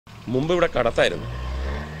മുമ്പ് ഇവിടെ കടത്തായിരുന്നു.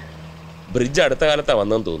 ബ്രിഡ്ജ് അടുത്ത കാലത്താണ്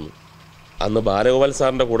വന്നെന്ന് തോന്നുന്നു. അന്ന് ബാലഗോപാൽ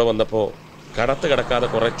സാറിൻ്റെ കൂടെ വന്നപ്പോൾ കടത്ത് കിടക്കാതെ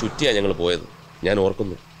കുറേ ചുറ്റിയാണ് ഞങ്ങൾ പോയത്. ഞാൻ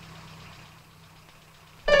ഓർക്കുന്നു.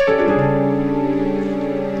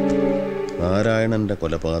 നാരായണന്റെ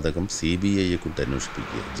കൊലപാതകം CBIയെ കൊണ്ട്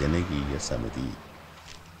അന്വേഷിപ്പിക്കുക. ജനകീയ സമിതി.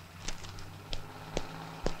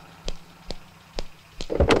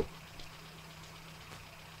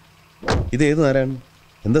 ഇതേത് നാരായണൻ?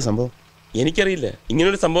 എന്താ സംഭവം? എനിക്കറിയില്ല.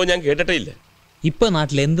 ഇങ്ങനൊരു സംഭവം ഞാൻ കേട്ടിട്ടേ ഇല്ല. ഇപ്പൊ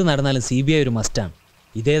നാട്ടിൽ എന്ത് നടന്നാലും CBI ഒരു മസ്റ്റാണ്.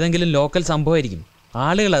 ഇതേതെങ്കിലും ലോക്കൽ സംഭവമായിരിക്കും.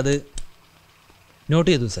 ആളുകൾ അത് നോട്ട്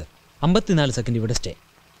ചെയ്തു സർ. 54 സെക്കൻഡ് ഇവിടെ സ്റ്റേ.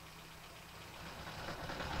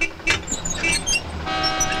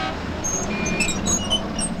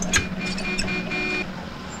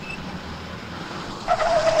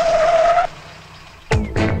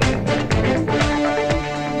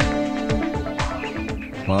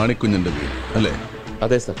 മാണിക്കുഞ്ഞിന്റെ വീട് അല്ലേ?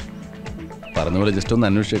 അതെ സർ. പറഞ്ഞ പോലെ ജസ്റ്റ് ഒന്ന്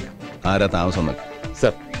അന്വേഷിച്ചേക്ക്. ആരാ താമസം എന്നൊക്കെ.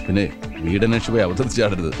 സർ. പിന്നെ വീടന്വേഷിച്ച് പോയി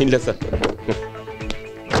അവതരിച്ചാടരുത്. ഇല്ല സർ.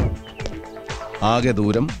 ആകെ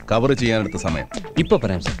ദൂരം കവർ ചെയ്യാനെടുത്ത സമയം ഇപ്പൊ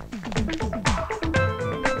പറയാം സർ.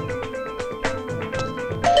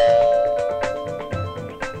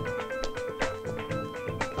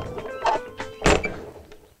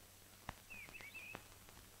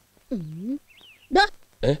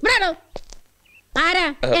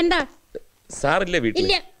 എന്താ സാറില്ലേ വീട്ടിൽ?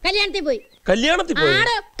 ഇല്ല, കല്യാണത്തിൽ പോയി. കല്യാണത്തിൽ പോയി?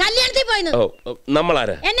 കല്യാണത്തിൽ പോയിന്ന്.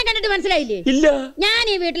 നമ്മളാരാ? എന്നെ കണ്ടിട്ട് മനസ്സിലായില്ലേ? ഇല്ല. ഞാൻ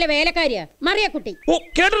ഈ വീട്ടിലെ വേലക്കാരിയാ, മറിയക്കുട്ടി. ഓ,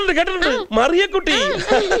 കേട്ടിട്ടുണ്ട്. മറിയക്കുട്ടി.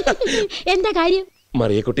 എന്താ കാര്യം?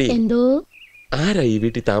 മറിയക്കുട്ടി, എന്തോ? ആരാ ഈ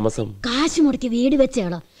വീട്ടിൽ താമസം? കാശ് മുടക്കി വീട്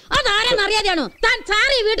വെച്ചാളോ? അതാരാന്ന് അറിയാതെയാണോ താൻ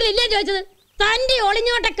സാറ് ഈ വീട്ടിൽ ഇല്ലേ ചോദിച്ചത്? തന്റെ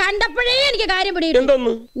ഒളിഞ്ഞോട്ടെ കണ്ടപ്പോഴേ എനിക്ക് കാര്യം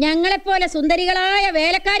പിടിയിട്ടു. ഞങ്ങളെപ്പോലെ സുന്ദരികളായ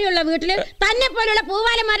വേലക്കാരിയുള്ള വീട്ടില് തന്നെ പോലുള്ള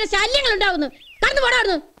പൂവാലന്മാരുടെ ശല്യങ്ങൾ ഉണ്ടാവുന്നു. കടന്നു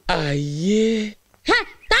പോടാവുന്നു. അയ്യേ,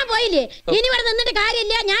 താൻ പോയില്ലേ? ഇനി ഇവിടെ നിന്നിട്ട്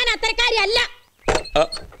കാര്യമില്ല. ഞാൻ അത്തരക്കാരി അല്ല.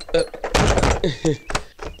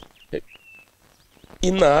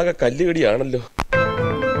 ഇന്നാകെ കല്ലുകടിയാണല്ലോ.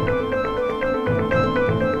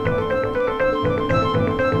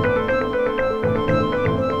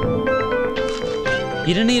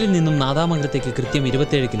 ഇരണിയിൽ നിന്നും നാദാമംഗലത്തേക്ക് കൃത്യം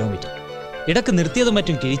 27 കിലോമീറ്റർ. ഇടക്ക് നിർത്തിയതും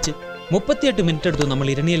മറ്റും കിഴിച്ച് 38 മിനിറ്റ് എടുത്തു നമ്മൾ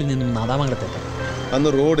ഇരണിയിൽ നിന്നും നാദാമംഗലത്തെത്താൻ. അന്ന്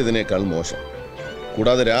റോഡ് ഇതിനേക്കാൾ മോശം.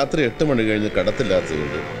 കൂടാതെ രാത്രി 8 മണി കഴിഞ്ഞ്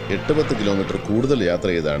കടത്തില്ലാത്തതുകൊണ്ട് 8-10 കിലോമീറ്റർ കൂടുതൽ യാത്ര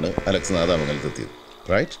ചെയ്താണ് അലക്സ് നാദാമംഗലത്തെത്തിയത്.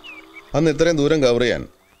 റൈറ്റ്? അന്ന് ഇത്രയും ദൂരം കവർ ചെയ്യാൻ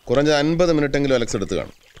കുറഞ്ഞ 50 മിനിറ്റെങ്കിലും അലക്സ് എടുത്ത്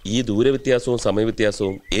കാണും. ഈ ദൂരവ്യത്യാസവും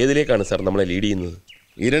സമയവ്യത്യാസവും ഏതിലേക്കാണ് സാർ നമ്മളെ ലീഡ് ചെയ്യുന്നത്?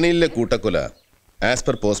 ഇരണിയിലെ കൂട്ടക്കൊല as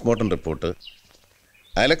per postmortem report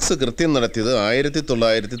Alex കൃത്യം നടത്തിയത്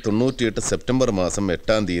 1998 സെപ്റ്റംബർ മാസം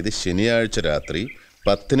 8-ാം തീയതി ശനിയാഴ്ച രാത്രി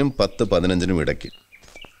 10-നും 10:15-നും ഇടയ്ക്ക്.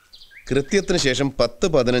 കൃത്യത്തിന് ശേഷം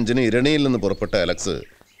 10:15-ന് ഇരണിയിൽ നിന്ന് പുറപ്പെട്ട അലക്സ്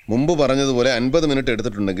മുമ്പ് പറഞ്ഞതുപോലെ 50 മിനിറ്റ്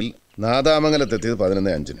എടുത്തിട്ടുണ്ടെങ്കിൽ നാദാമംഗലത്തെത്തിയത്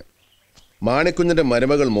 11:05-ന്. മാണിക്കുഞ്ഞിൻ്റെ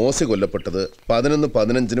മരുമകൾ മോസി കൊല്ലപ്പെട്ടത്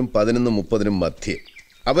 11:15-നും 11:30-നും മധ്യേ,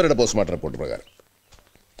 അവരുടെ പോസ്റ്റ്മോർട്ടം റിപ്പോർട്ട് പ്രകാരം.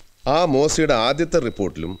 ആ മോസിയുടെ ആദ്യത്തെ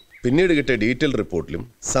റിപ്പോർട്ടിലും പിന്നീട് കിട്ടിയ ഡീറ്റെയിൽ റിപ്പോർട്ടിലും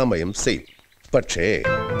സമയം സെയിം. പക്ഷേ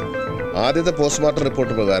ആദ്യത്തെ പോസ്റ്റ്മോർട്ടം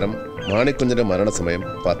റിപ്പോർട്ട് പ്രകാരം മാണിക്കുഞ്ഞിൻ്റെ മരണസമയം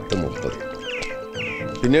 10:30.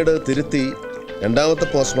 പിന്നീട് തിരുത്തി രണ്ടാമത്തെ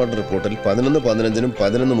പോസ്റ്റ്മോർട്ടം റിപ്പോർട്ടിൽ 11:15-നും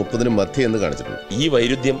 11:30-നും മധ്യ എന്ന് കാണിച്ചിട്ടുണ്ട്. ഈ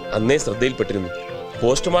വൈരുദ്ധ്യം അന്നേ ശ്രദ്ധയിൽപ്പെട്ടിരുന്നു.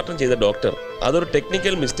 പോസ്റ്റ്മോർട്ടം ചെയ്ത ഡോക്ടർ അതൊരു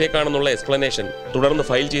ടെക്നിക്കൽ മിസ്റ്റേക്ക് ആണെന്നുള്ള എക്സ്പ്ലനേഷൻ തുടർന്ന്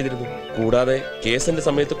ഫയൽ ചെയ്തിരുന്നു. കൂടാതെ കേസിന്റെ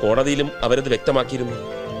സമയത്ത് കോടതിയിലും അവരത് വ്യക്തമാക്കിയിരുന്നു.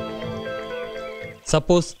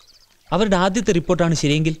 സപ്പോസ് അവരുടെ ആദ്യത്തെ റിപ്പോർട്ടാണ്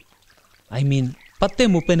ശരിയെങ്കിൽ,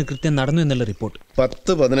 10:30-ന് കൃത്യം നടന്നു എന്നുള്ള റിപ്പോർട്ട്.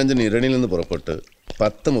 10:15-ന് ഇരണിയിൽ നിന്ന് പുറപ്പെട്ട്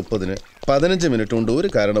 10:30-ന് 15 മിനിറ്റ് കൊണ്ട് ഒരു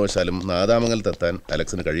കാരണവശാലും നാദാമംഗലത്തെത്താൻ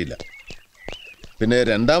അലക്സിന് കഴിയില്ല. പിന്നെ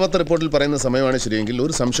രണ്ടാമത്തെ റിപ്പോർട്ടിൽ പറയുന്ന സമയമാണ് ശരിയെങ്കിൽ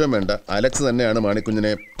ഒരു സംശയം വേണ്ട, അലക്സ് തന്നെയാണ്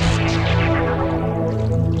മാണിക്കുഞ്ഞിനെ.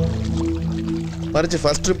 മറിച്ച്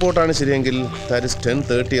ഫസ്റ്റ് റിപ്പോർട്ടാണ് ശരിയെങ്കിൽ ദാറ്റ് ഈസ്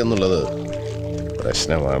 10:30 എന്നുള്ളത്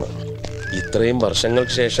പ്രശ്നമാണ്. ഇത്രയും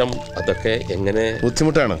വർഷങ്ങൾക്ക് ശേഷം അതൊക്കെ എങ്ങനെ?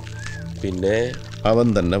 ബുദ്ധിമുട്ടാണ്. പിന്നെ അവൻ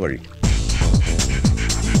തന്നെ വഴി.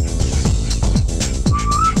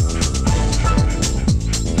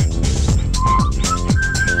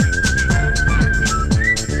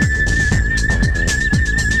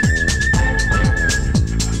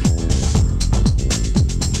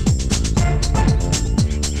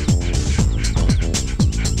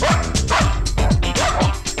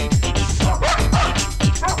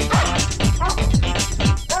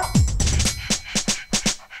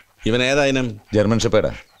 ഇവൻ ഏതായാലും ജർമ്മൻ ഷെപ്പേർഡാ,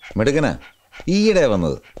 മിടുക്കനാ, ഈയിടെ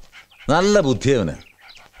വന്നത്. നല്ല ബുദ്ധിയവന്.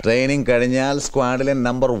 ട്രെയിനിങ് കഴിഞ്ഞാൽ സ്ക്വാഡിലെ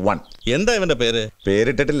നമ്പർ 1. എന്താ ഇവന്റെ പേര്?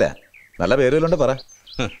 പേരിട്ടിട്ടില്ല, നല്ല പേരുകളുണ്ട്. പറ.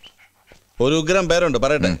 ഒരു ഉഗ്രം പേരുണ്ട്,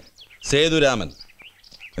 പറയട്ടെ. സേതുരാമൻ.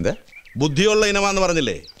 എന്താ? ബുദ്ധിയുള്ള ഇനമാന്ന്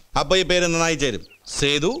പറഞ്ഞില്ലേ, അപ്പൊ ഈ പേര് നന്നായി ചേരും.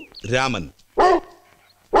 സേതു രാമൻ.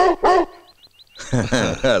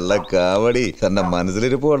 അല്ല കാവടി തന്റെ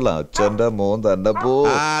മനസ്സിലിരിപ്പ് കൊള്ളാം. അച്ഛന്റെ മോൻ തന്നെ പോ.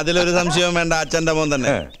 അതിലൊരു സംശയവും വേണ്ട, അച്ഛന്റെ മോൻ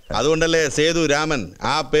തന്നെ. അതുകൊണ്ടല്ലേ സേതുരാമൻ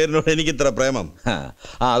ആ പേരിനോട് എനിക്ക് ഇത്ര പ്രേമം.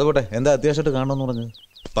 അത് പോട്ടെ, എന്താ അത്യാവശ്യമായിട്ട് കാണണമെന്ന് പറഞ്ഞു?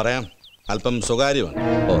 പറയാം, അല്പം സ്വകാര്യമാണ്.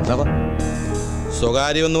 എന്താ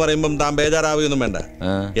സ്വകാര്യം എന്ന് പറയുമ്പം താൻ ബേജാറാവുകയൊന്നും വേണ്ട.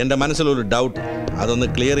 എന്റെ മനസ്സിലൊരു ഡൗട്ട്, അതൊന്ന്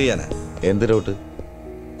ക്ലിയർ ചെയ്യാനാ. എന്ത് ഡൗട്ട്?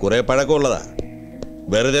 കുറെ പഴക്കമുള്ളതാ.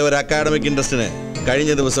 വെറുതെ ഒരു അക്കാഡമിക് ഇൻട്രസ്റ്റിന്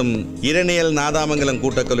കഴിഞ്ഞ ദിവസം ഇരണിയൽ നാദാമംഗലം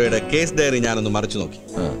കൂട്ടക്കൊലയുടെ കേസ് ഡയറി ഞാനൊന്ന് മറിച്ചു നോക്കി.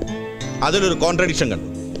 അതിലൊരു കോൺട്രഡിക്ഷൻ കണ്ടു.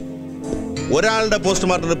 ഒരാളുടെ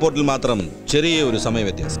പോസ്റ്റ്മോർട്ടം റിപ്പോർട്ടിൽ മാത്രം ചെറിയ ഒരു സമയ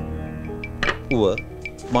വ്യത്യാസം.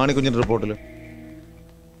 മാണിക്കുഞ്ഞിന്റെ റിപ്പോർട്ടിൽ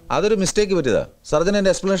അതൊരു മിസ്റ്റേക്ക് പറ്റിയതാ. സർജൻ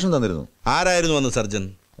എന്റെ എക്സ്പ്ലനേഷൻ തന്നിരുന്നു. ആരായിരുന്നു അന്ന് സർജൻ?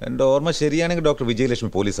 എന്റെ ഓർമ്മ ശരിയാണെങ്കിൽ ഡോക്ടർ വിജയലക്ഷ്മി,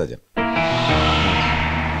 പോലീസ് സർജൻ.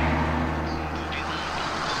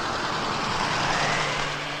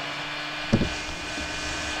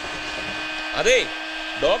 അതെ,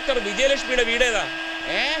 ഡോക്ടർ വിജയലക്ഷ്മിയുടെ വീടേതാ?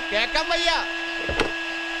 കേക്കാൻ വയ്യ.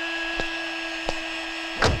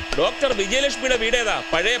 ഡോക്ടർ വിജയലക്ഷ്മിയുടെ വീടേതാ?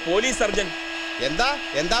 പഴയ പോലീസ് സർജൻ.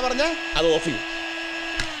 എന്താ പറഞ്ഞ? അത് ഓഫി.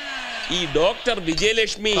 ഈ doctor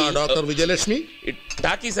Vijayalakshmi. Doctor Vijayalakshmi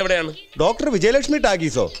talkies എവിടെയാണ്? ഡോക്ടർ വിജയലക്ഷ്മി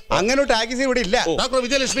ടാക്കീസോ? അങ്ങനെ ടാക്കീസ് ഇവിടെ ഇല്ല. ഡോക്ടർ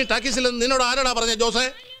വിജയലക്ഷ്മി ടാക്കീസിൽ നിന്നോട് ആരാടാ പറഞ്ഞ ജോസേ?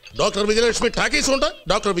 ഡോക്ടർ വിജയലക്ഷ്മി ടാക്കീസ് ഉണ്ട്.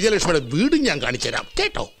 ഡോക്ടർ വിജയലക്ഷ്മിയുടെ വീടും ഞാൻ കാണിച്ചു തരാം,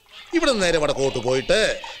 കേട്ടോ? ഇവിടെ നേരെ വടക്കോട്ട് പോയിട്ട്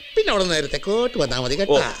പിന്നെ അവിടെ നേരെ തെക്കോട്ട് വന്നാൽ മതി,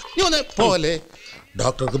 കേട്ടോ? നീ ഒന്ന് പോലെ.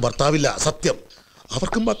 ഡോക്ടർക്ക് ഭർത്താവില്ല, സത്യം.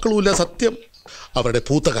 അവർക്ക് മക്കളുമില്ല, സത്യം. അവരുടെ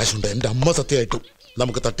പൂത്ത കാശുണ്ട്, എൻ്റെ അമ്മ സത്യമായിട്ടും.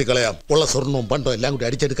 നമുക്ക് തട്ടിക്കളയാം. ഉള്ള സ്വർണവും പണ്ടോ എല്ലാം കൂടി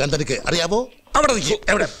അടിച്ചെടുക്കാൻ തനിക്ക് അറിയാവോ? അവിടെ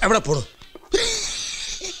എവിടെ പോണു?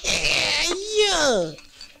 അയ്യോ,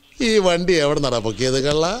 ഈ വണ്ടി എവിടെ നടാ പൊക്കിയത്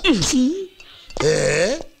കള്ള?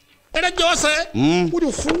 എടാ ജോസേ, ഒരു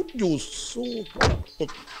ഫ്രൂട്ട് ജ്യൂസ്.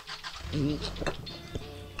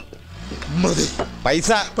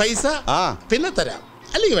 പൈസ പിന്നെ തരാം,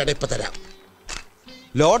 അല്ലെങ്കിൽ വേണ്ട ഇപ്പൊ തരാം.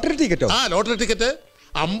 ലോട്ടറി ടിക്കറ്റോ? ലോട്ടറി ടിക്കറ്റ്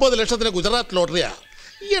 50 ലക്ഷത്തിന് ഗുജറാത്ത് ലോട്ടറിയാ.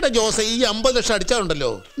 ഈയിടെ ജോസെ, ഈ 50 ലക്ഷം അടിച്ചാലുണ്ടല്ലോ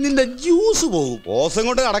നിന്റെ ജ്യൂസ് പോകും. ഓസം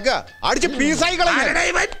കൊണ്ട് നടക്കുക, അടിച്ച് പീസായി കളഞ്ഞ.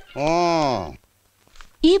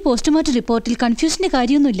 ഈ പോസ്റ്റ്മോർട്ടം റിപ്പോർട്ടിൽ കൺഫ്യൂഷന്റെ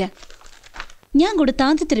കാര്യമൊന്നുമില്ല. ഞാൻ കൊടുത്ത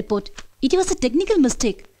ആദ്യത്തെ report it was A technical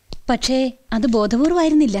mistake. പക്ഷേ അത്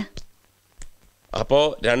ബോധപൂർവമായിരുന്നില്ല. അപ്പോ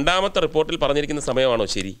രണ്ടാമത്തെ റിപ്പോർട്ടിൽ പറഞ്ഞിരിക്കുന്ന സമയമാണോ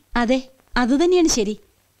ശരി? അതെ, അതുതന്നെയാണ് ശരി.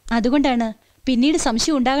 അതുകൊണ്ടാണ് പിന്നീട്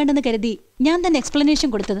സംശയം ഉണ്ടാകണ്ടെന്ന് കരുതി ഞാൻ തന്നെ എക്സ്പ്ലനേഷൻ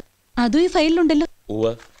കൊടുത്തത്. അതും ഈ ഫയലിലുണ്ടല്ലോ.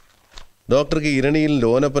 ഡോക്ടർക്ക് ഇരണിയിൽ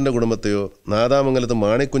ലോനപ്പന്റെ കുടുംബത്തെയോ നാദാമംഗലത്ത്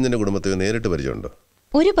മാണിക്കുഞ്ഞിന്റെ കുടുംബത്തെയോ നേരിട്ട് പരിചയമുണ്ടോ?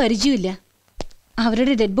 ഒരു പരിചയമില്ല.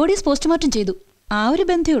 അവരുടെ ഡെഡ് ബോഡീസ് പോസ്റ്റ്മോർട്ടം ചെയ്തു, ആ ഒരു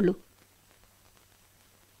ബന്ധമേ ഉള്ളൂ.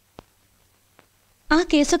 ആ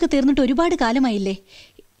കേസൊക്കെ തീർന്നിട്ട് ഒരുപാട് കാലമായില്ലേ?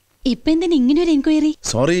 ഇപ്പൊ എന്തിനാ ഇങ്ങനെയൊരു എൻക്വയറി?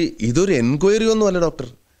 സോറി, ഇതൊരു എൻക്വയറി ഒന്നും അല്ല ഡോക്ടർ.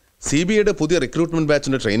 CBIയുടെ പുതിയ റിക്രൂട്ട്മെന്റ്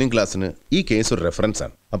ബാച്ചിന്റെ ട്രെയിനിങ് ക്ലാസ്സിന് ഈ കേസ് ഒരു റെഫറൻസ്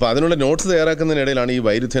ആണ്. അപ്പോൾ അതിനുള്ള നോട്ട്സ് തയ്യാറാക്കുന്നതിനിടയിലാണ് ഈ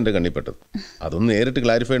വൈരുദ്ധ്യം എൻ്റെ കണ്ണിപ്പെട്ടത്. അതൊന്ന് നേരിട്ട്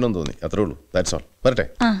ക്ലാരിഫൈ ചെയ്യണമെന്ന് തോന്നി, അത്രേ ഉള്ളൂ. That's all. വരട്ടെ.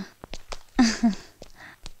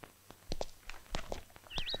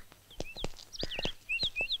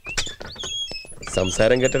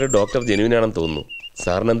 സംസാരം കേട്ടൊരു ഡോക്ടർ ജെനുവിനാണെന്ന് തോന്നുന്നു.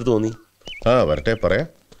 സാറിന് എന്ത് തോന്നി? വരട്ടെ, പറയാം.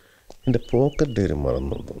 എൻ്റെ പോക്കറ്റ് ഡയറി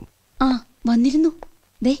മറന്നു തോന്നുന്നു. വന്നിരുന്നു.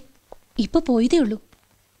 ദേ ഇപ്പൊ പോയതേ ഉള്ളൂ.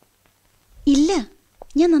 ഇല്ല,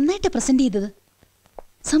 ഞാൻ നന്നായിട്ട് പ്രസന്റ് ചെയ്തത്.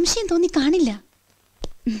 സംശയം തോന്നി കാണില്ല.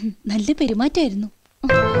 നല്ല പെരുമാറ്റമായിരുന്നു.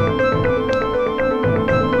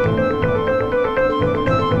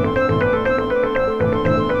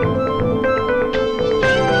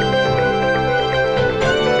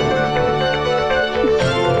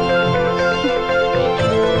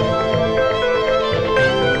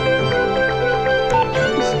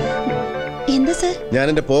 എന്താ സർ? ഞാൻ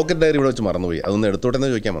എൻ്റെ പോക്കറ്റ് ഡയറി ഇവിടെ വെച്ച് മറന്നുപോയി. അതൊന്ന് എടുത്തോട്ടെന്ന്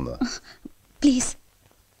ചോദിക്കാൻ വന്നതാ. Please.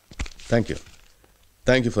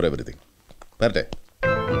 Thank you for everything. വരട്ടെ.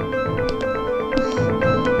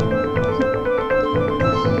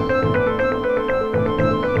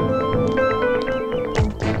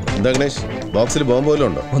 എന്താ ഗണേഷ്, ബോക്സിൽ ബോംബ് പോലും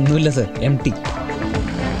ഉണ്ടോ? ഒന്നുമില്ല സർ, എംപ്റ്റി.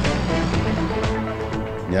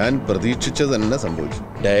 ഞാൻ പ്രതീക്ഷിച്ചത് തന്നെ സംഭവിച്ചു.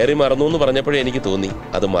 ഡയറി മറന്നു എന്ന് പറഞ്ഞപ്പോഴേ എനിക്ക് തോന്നി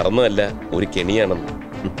അത് മറന്നതല്ല, ഒരു കെണിയാണെന്ന്.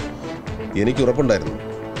 എനിക്ക് ഉറപ്പുണ്ടായിരുന്നു.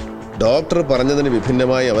 ഡോക്ടർ പറഞ്ഞതിന്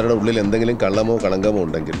വിഭിന്നമായി അവരുടെ ഉള്ളിൽ എന്തെങ്കിലും കള്ളമോ കളങ്കമോ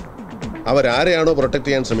ഉണ്ടെങ്കിൽ അവരാരെയാണോ പ്രൊട്ടക്ട്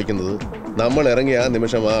ചെയ്യാൻ ശ്രമിക്കുന്നത്, നമ്മൾ ഇറങ്ങി ആ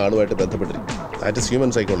നിമിഷം ആ ആളുമായിട്ട് ബന്ധപ്പെട്ടിരിക്കും. That is human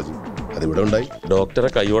psychology. അതിവിടെ ഉണ്ടായി. ഡോക്ടറെ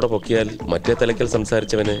കൈയോടെ പൊക്കിയാൽ മറ്റേ തലക്കൽ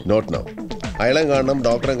സംസാരിച്ചവനെ നോട്ട് നൗ. അയാളെയും കാണണം,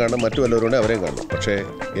 ഡോക്ടറെ കാണണം, മറ്റു വല്ലവരുണ്ട് അവരെയും കാണണം. പക്ഷേ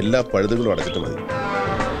എല്ലാ പഴുതുകളും അടച്ചിട്ട് മതി.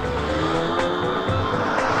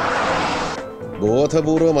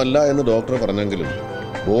 ബോധപൂർവമല്ല എന്ന് ഡോക്ടർ പറഞ്ഞെങ്കിലും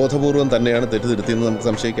ബോധപൂർവം തന്നെയാണ് തെറ്റിദ്ധരുത്തിയെന്ന് നമുക്ക്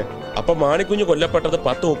സംശയിക്കാം. അപ്പൊ മാണിക്കുഞ്ഞ് കൊല്ലപ്പെട്ടത്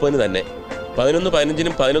 10:30 തന്നെ,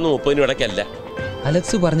 11:15 11:30 ഇടയ്ക്കല്ല.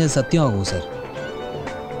 അലക്സ് പറഞ്ഞത് സത്യമാകൂ sir?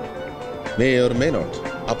 May or may not.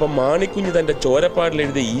 അപ്പൊ മാണിക്കുഞ്ഞ് തന്റെ ചോരപ്പാടിൽ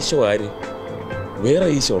എഴുതിയ ഈശോ ആര്? വേറെ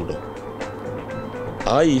ഈശോ ഉണ്ടോ?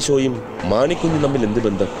 ആ ഈശോയും മാണിക്കുഞ്ഞും തമ്മിൽ എന്ത്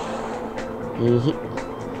ബന്ധം?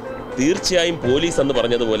 തീർച്ചയായും പോലീസ് എന്ന്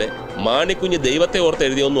പറഞ്ഞതുപോലെ മാണിക്കുഞ്ഞ് ദൈവത്തെ ഓർത്ത്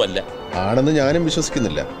എഴുതിയൊന്നുമല്ല. ആണെന്ന് ഞാനും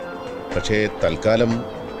വിശ്വസിക്കുന്നില്ല. പക്ഷേ തൽക്കാലം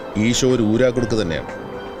ഈശോ ഒരു ഊരാക്കുടുക്ക് തന്നെയാണ്.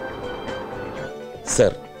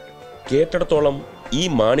 സർ, കേട്ടിടത്തോളം ഈ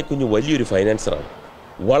മാണിക്കുഞ്ഞ് വലിയൊരു ഫൈനാൻസറാണ്.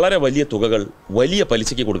 വളരെ വലിയ തുകകൾ വലിയ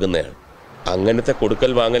പലിശയ്ക്ക് കൊടുക്കുന്നയാൾ. അങ്ങനത്തെ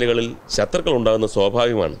കൊടുക്കൽ വാങ്ങലുകളിൽ ശത്രുക്കൾ ഉണ്ടാകുന്ന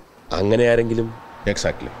സ്വാഭാവികമാണ്. അങ്ങനെ ആരെങ്കിലും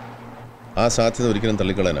എക്സാക്ട്ലി. ആ സാധ്യത ഒരിക്കലും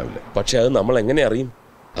തള്ളിക്കളയാനാവില്ല. പക്ഷെ അത് നമ്മൾ എങ്ങനെ അറിയും?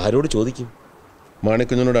 ആരോട് ചോദിക്കും?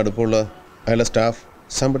 മാണിക്കുഞ്ഞിനോട് അടുപ്പമുള്ള അയാളുടെ staff,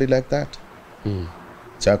 somebody like that.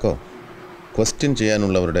 Chacko, question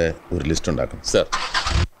ചെയ്യാനുള്ളവരുടെ ഒരു ലിസ്റ്റ് ഉണ്ടാക്കണം. സർ.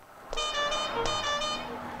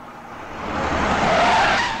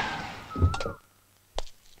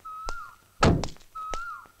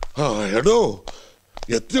 എടോ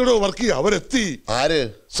എത്തിയടോ വർക്കി, അവരെത്തി. ആര്?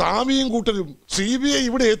 സ്വാമിയും കൂട്ടരും CBI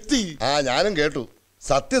ഇവിടെ എത്തി. ഞാനും കേട്ടു.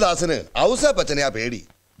 സത്യദാസന് ഔസേപ്പച്ചനെയാ പേടി.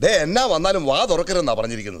 എന്നാ വന്നാലും വാ തുറക്കരുതെന്നാ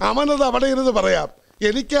പറഞ്ഞിരിക്കുന്നത്. അവനത് അവിടെ ഇരുന്ന് പറയാം.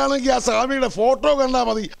 എനിക്കാണെങ്കിൽ ആ സ്വാമിയുടെ ഫോട്ടോ കണ്ടാ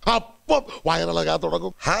മതി, അപ്പം വയറിളകാൻ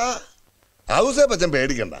തുടങ്ങും. ഔസേപ്പച്ചൻ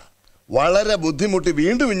പേടിക്കണ്ട. വളരെ ബുദ്ധിമുട്ടി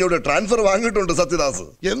വീണ്ടും ഇങ്ങോട്ട് ട്രാൻസ്ഫർ വാങ്ങിയിട്ടുണ്ട് സത്യദാസ്.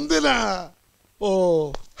 എന്തിനാ?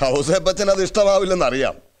 ഔസേപ്പച്ചൻ അത്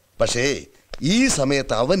ഇഷ്ടമാവില്ലെന്നറിയാം. പക്ഷേ ഈ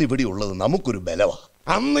സമയത്ത് അവൻ ഇവിടെ ഉള്ളത് നമുക്കൊരു ബലവാ.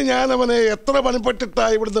 അന്ന് ഞാൻ അവനെ എത്ര പണിപ്പെട്ടിട്ടാ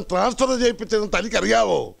ഇവിടുന്ന് ട്രാൻസ്ഫർ ചെയ്യിപ്പിച്ചതെന്ന്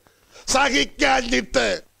തനിക്കറിയാവോ? സഹിക്കാഞ്ഞിട്ട്.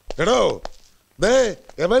 എടോ,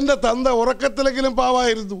 എവന്റെ തന്ത ഉറക്കത്തിലെങ്കിലും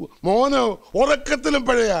പാവായിരുന്നു, മോനോ ഉറക്കത്തിലും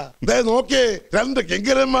പഴയാ. നോക്കിയേ, 2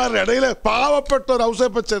 കിങ്കരന്മാരുടെ ഇടയില് പാവപ്പെട്ട ഒരു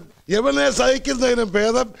ഔസേപ്പച്ചൻ. എവനെ സഹിക്കുന്നതിനും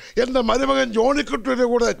ഭേദം എന്റെ മരുമകൻ ജോണിക്കുട്ടിയുടെ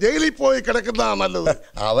കൂടെ ജയിലിൽ പോയി കിടക്കുന്നതാ നല്ലത്.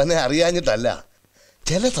 അവനെ അറിയാഞ്ഞിട്ടല്ല,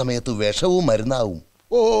 ചില സമയത്ത് വിഷവും മരുന്നാവും.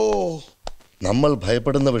 നമ്മൾ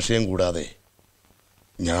ഭയപ്പെടുന്ന വിഷയം കൂടാതെ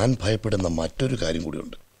ഞാൻ ഭയപ്പെടുന്ന മറ്റൊരു കാര്യം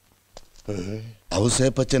കൂടിയുണ്ട്.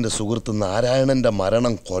 ഔസേപ്പച്ചന്റെ സുഹൃത്ത് നാരായണന്റെ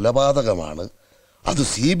മരണം കൊലപാതകമാണ്, അത്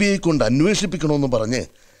CBI കൊണ്ട് അന്വേഷിപ്പിക്കണമെന്ന് പറഞ്ഞ്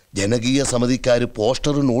ജനകീയ സമിതിക്കാർ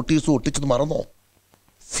പോസ്റ്ററും നോട്ടീസും ഒട്ടിച്ചത് മറന്നോ?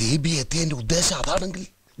 CBI എത്തിയതിന്റെ ഉദ്ദേശം അതാണെങ്കിൽ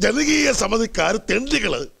ജനകീയ സമിതിക്കാർ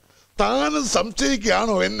തെണ്ടികള്. താനും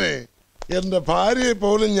സംശയിക്കുകയാണോ എന്നെ? എന്റെ ഭാര്യയെ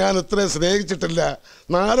പോലും ഞാൻ ഇത്രയും സ്നേഹിച്ചിട്ടില്ല.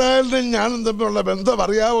 നാരായണനും ഞാനും തമ്മിലുള്ള ബന്ധം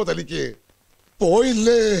അറിയാവോ തനിക്ക്?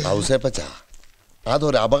 പോയില്ലേ ഔസേപ്പച്ച?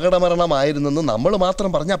 അതൊരു അപകടമരണമായിരുന്നെന്ന് നമ്മൾ മാത്രം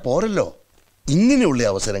പറഞ്ഞാൽ പോരല്ലോ. ഇങ്ങനെയുള്ള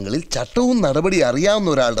അവസരങ്ങളിൽ ചട്ടവും നടപടി അറിയാവുന്ന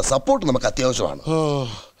ഒരാളുടെ സപ്പോർട്ട് നമുക്ക് അത്യാവശ്യമാണ്.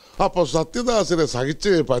 അപ്പൊ സത്യദാസിനെ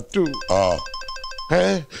സഹിച്ചേ പറ്റൂ.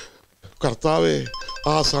 കർത്താവേ,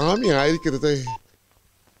 ആ സ്വാമി ആയിരിക്കരുതേ.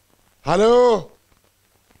 ഹലോ,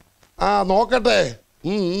 നോക്കട്ടെ.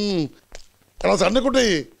 എടാ സണ്ണിക്കുട്ടി,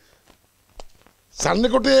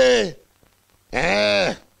 സണ്ണിക്കുട്ടിയേ,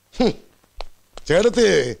 ചേട്ടത്തി,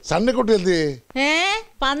 സണ്ണിക്കുട്ടി എന്തി?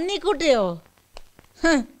 പന്നിക്കുട്ടിയോ?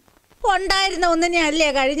 ഉണ്ടായിരുന്ന ഒന്നിനെയല്ലേ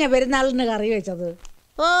കഴിഞ്ഞ പെരുന്നാളിന് കറി വെച്ചത്.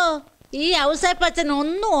 ഈ ഔസേപ്പച്ചൻ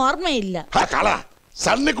ഒന്നും ഓർമ്മയില്ല.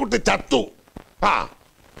 സണ്ണിക്കുട്ടി ചത്തു.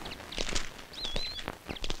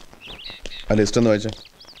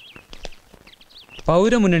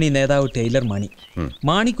 പൗരമുന്നണി നേതാവ് ടൈലർ മാണി,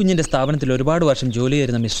 മാണിക്കുഞ്ഞിന്റെ സ്ഥാപനത്തിൽ ഒരുപാട് വർഷം ജോലി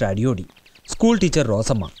ചെയ്യുന്ന mister Adiyodi, school teacher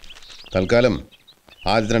Rosamma. തൽക്കാലം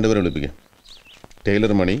ആദ്യത്തെ 2 പേരെ വിളിപ്പിക്കാം.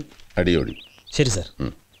 ടൈലർ മണി, അടിയോടി. ശരി സർ.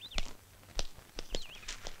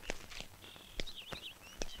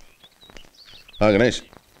 ഗണേഷ്.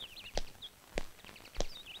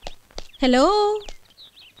 ഹലോ.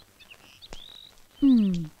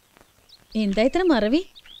 എന്താ ഇത്ര മറവി?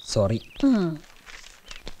 സോറി.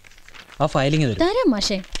 ആ ഫയലിംഗ് തരാം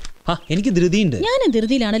മാഷേ. എനിക്ക് ധൃതിയുണ്ട്. ഞാനും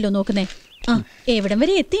ധൃതിയിലാണല്ലോ നോക്കുന്നേ. എവിടം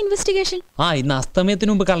വരെ എത്തി ഇൻവെസ്റ്റിഗേഷൻ? ഇന്ന്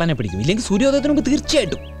അസ്തമയത്തിന് മുമ്പ് കള്ളനെ പിടിക്കും, ഇല്ലെങ്കിൽ സൂര്യോദയത്തിന് മുമ്പ്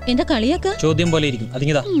തീർച്ചയായിട്ടും. എന്താ കളിയാക്ക? ചോദ്യം പോലെ ഇരിക്കും.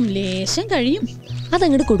 അതിങ്ങതാ ലേശം കഴിയും.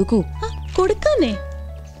 അതങ്ങോട്ട് കൊടുക്കൂ. കൊടുക്കാന്നേ,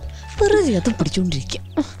 വെറുതെ അത് പിടിച്ചോണ്ടിരിക്കാം.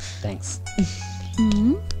 താങ്ക്സ്.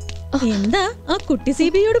 എന്താ ആ കുട്ടി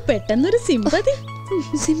CBIയോട് പെട്ടെന്നൊരു സിമ്പതി?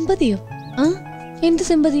 സിമ്പതിയോ? എന്ത്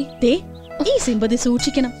സിമ്പതി? ഈ സിമ്പതി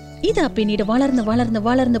സൂക്ഷിക്കണം. ഇതാ പിന്നീട് വളർന്ന് വളർന്ന്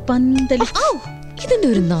വളർന്ന് പന്തലി. ഇതിന്റെ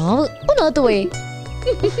ഒരു നാവ് ഒന്നാത്ത് പോയേ.